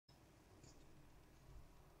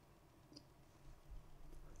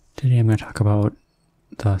Today I'm going to talk about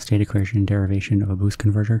the state equation and derivation of a boost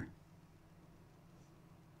converter.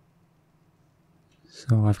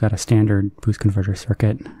 So I've got a standard boost converter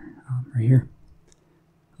circuit right here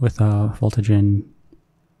with a voltage in,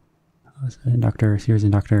 inductor, series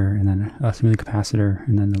inductor, and then a smoothing capacitor,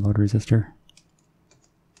 and then the load resistor.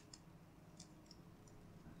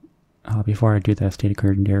 Before I do the state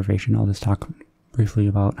equation and derivation, I'll just talk briefly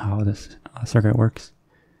about how this circuit works.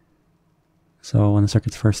 So when the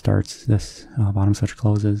circuit first starts, this bottom switch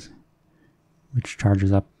closes, which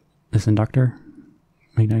charges up this inductor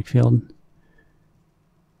magnetic field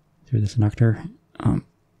through this inductor.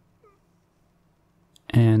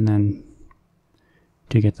 And then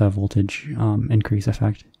to get the voltage increase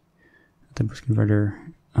effect that the boost converter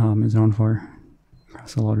is known for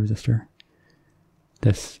across the load resistor,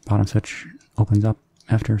 this bottom switch opens up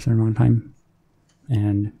after a certain amount of time,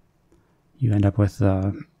 and you end up with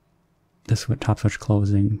this top switch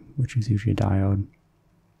closing, which is usually a diode.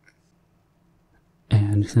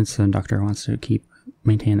 And since the inductor wants to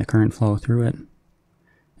maintain the current flow through it,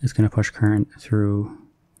 it's going to push current through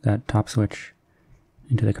that top switch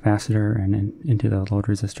into the capacitor and into the load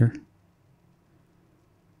resistor.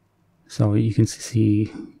 So you can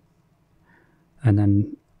see, and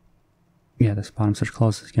then this bottom switch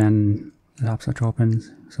closes again, the top switch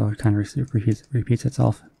opens, so it kind of repeats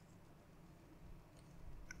itself.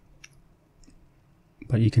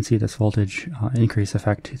 But you can see this voltage increase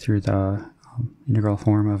effect through the integral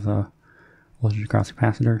form of the voltage across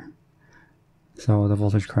capacitor. So the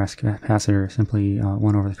voltage across capacitor is simply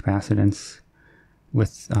 1 over the capacitance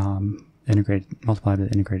with multiplied by the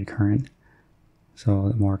integrated current. So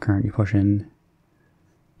the more current you push in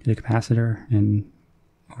to the capacitor, and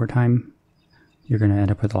over time, you're going to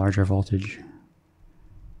end up with a larger voltage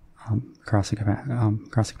across the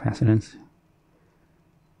capacitance.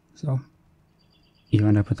 So you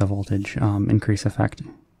end up with a voltage increase effect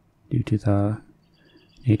due to the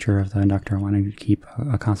nature of the inductor wanting to keep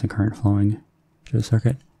a constant current flowing through the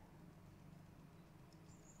circuit.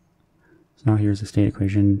 So now here's the state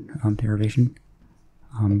equation derivation.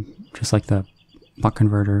 Just like the buck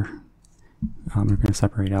converter, we're going to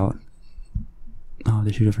separate out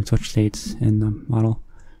the two different switch states in the model,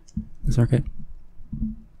 the circuit.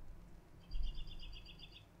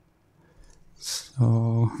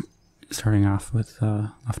 So starting off with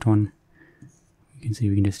the left one, you can see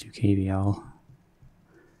we can just do KVL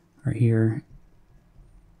right here,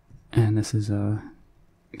 and this is a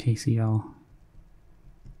KCL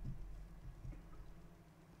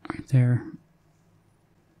right there,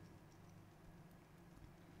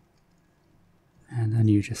 and then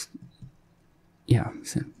you just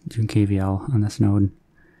doing KVL on this node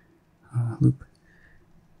loop,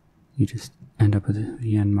 you just end up with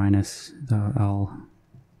Vn minus the L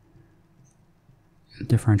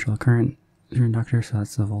differential current through inductor, so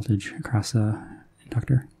that's the voltage across the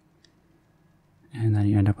inductor. And then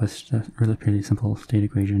you end up with a really pretty simple state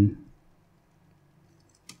equation.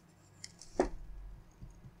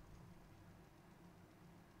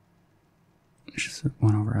 It's just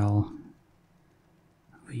 1 over L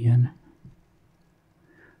Vn.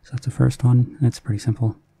 So that's the first one. It's pretty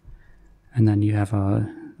simple. And then you have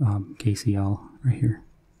a KCL right here,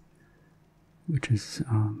 which is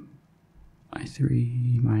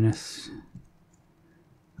I3 minus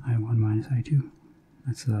I1 minus I2.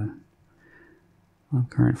 That's the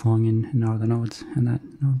current flowing in and out of the nodes in that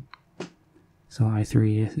node. So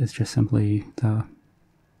I3 is just simply the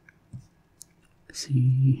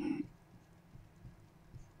C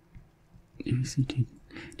dVdt,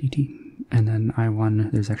 and then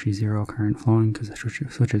I1, there's actually 0 current flowing because the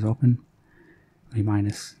switch is open.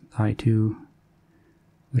 Minus I2,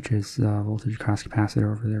 which is voltage across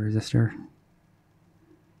capacitor over the resistor,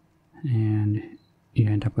 and you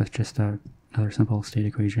end up with just another simple state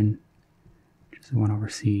equation, which is 1 over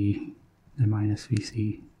C and minus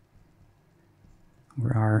Vc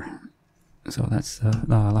over R. So that's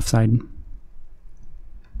the left side.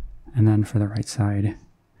 And then for the right side,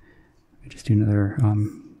 we just do another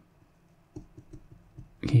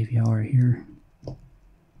KVL right here,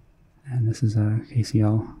 and this is a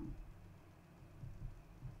KCL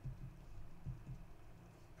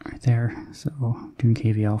right there. So doing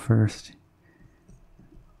KVL first,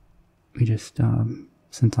 we just,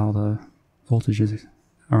 since all the voltages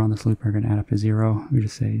around this loop are going to add up to 0, we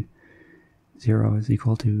just say 0 is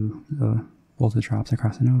equal to the voltage drops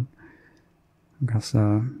across the node, across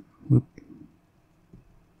the loop.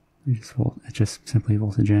 It's just simply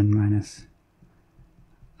voltage in minus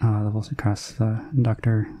the voltage across the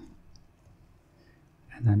inductor,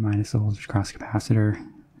 and then minus the voltage across capacitor,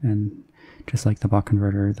 and just like the buck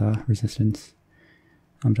converter, the resistance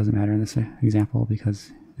doesn't matter in this example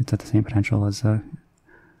because it's at the same potential as a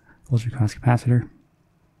voltage across capacitor.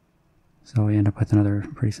 So we end up with another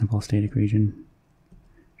pretty simple state equation,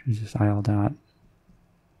 which is just IL dot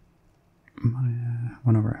 1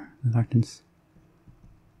 over inductance,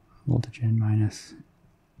 voltage in minus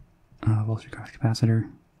voltage across capacitor.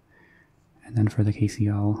 And then for the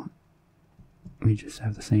KCL, we just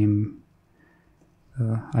have the same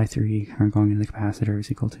I3 current going into the capacitor is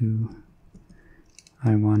equal to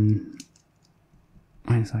I1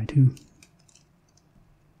 minus I2.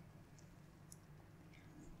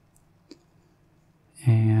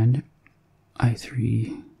 And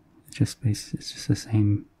I3 it's just the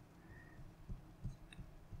same.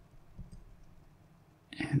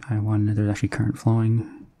 And I1, there's actually current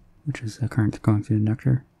flowing, which is the current going through the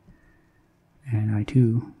inductor. And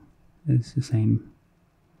I2 is the same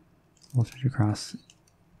voltage across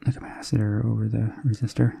the capacitor over the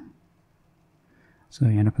resistor. So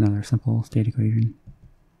you end up with another simple state equation.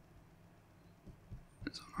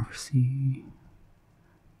 So over C,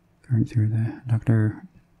 current through the inductor.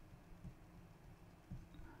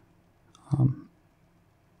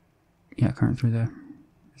 Current through the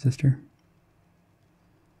resistor.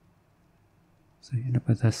 So you end up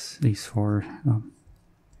with these four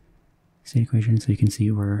state equations. So you can see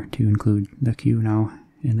where to include the Q now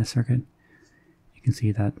in this circuit. You can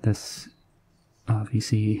see that this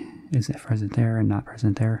VC is present there and not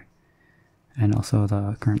present there. And also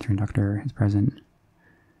the current through inductor is present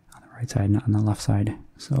on the right side, not on the left side.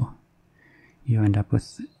 So you end up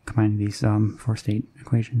with combining these four state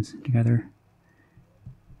equations together.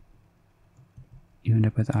 You end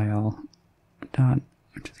up with IL dot,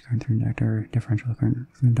 which is current through inductor, differential current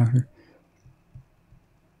through inductor.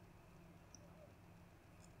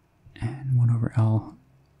 And 1 over L,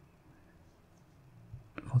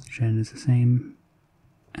 voltage in is the same,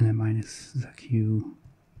 and then minus the Q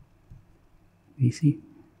VC.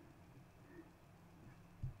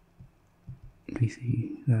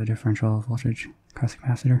 VC, the differential voltage across the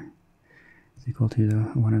capacitor, is equal to the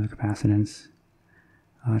 1 of the capacitance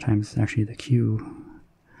times actually the Q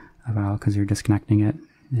of L, because you're disconnecting it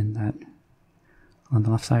in that on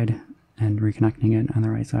the left side and reconnecting it on the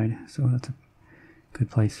right side. So that's a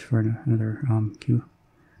good place for another Q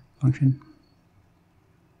function.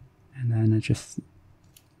 And then it's just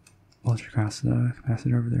voltage across the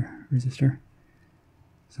capacitor over the resistor.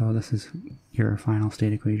 So this is your final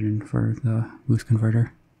state equation for the boost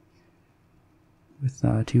converter with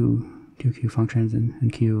two Q functions,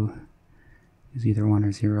 and Q is either 1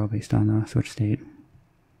 or 0 based on the switch state.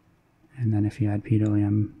 And then if you add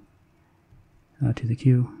PWM to the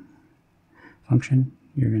Q function,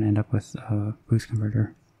 you're going to end up with a boost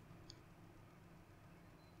converter.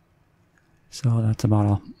 So that's about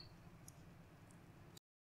all.